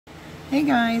Hey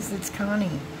guys, it's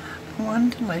Connie. I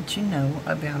wanted to let you know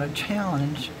about a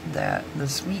challenge that the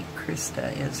sweet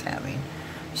Christa is having.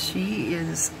 She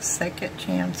is Second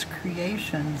Chance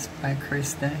Creations by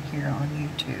Christa here on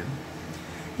YouTube.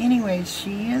 Anyway,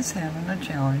 she is having a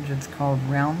challenge. It's called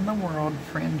Round the World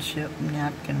Friendship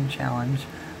Napkin Challenge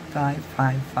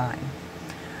 555.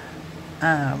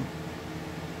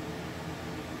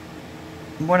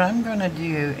 What I'm going to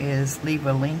do is leave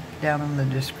a link down in the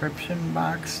description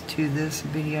box to this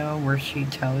video where she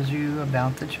tells you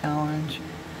about the challenge.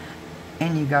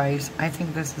 And you guys, I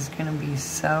think this is going to be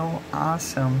so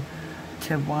awesome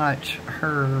to watch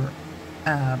her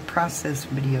process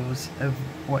videos of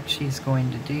what she's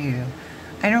going to do.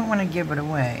 I don't want to give it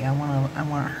away. I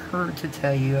want her to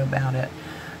tell you about it.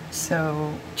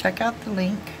 So check out the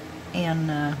link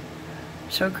and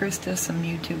show Christa some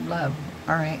YouTube love.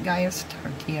 Alright guys,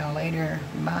 talk to y'all later.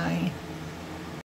 Bye.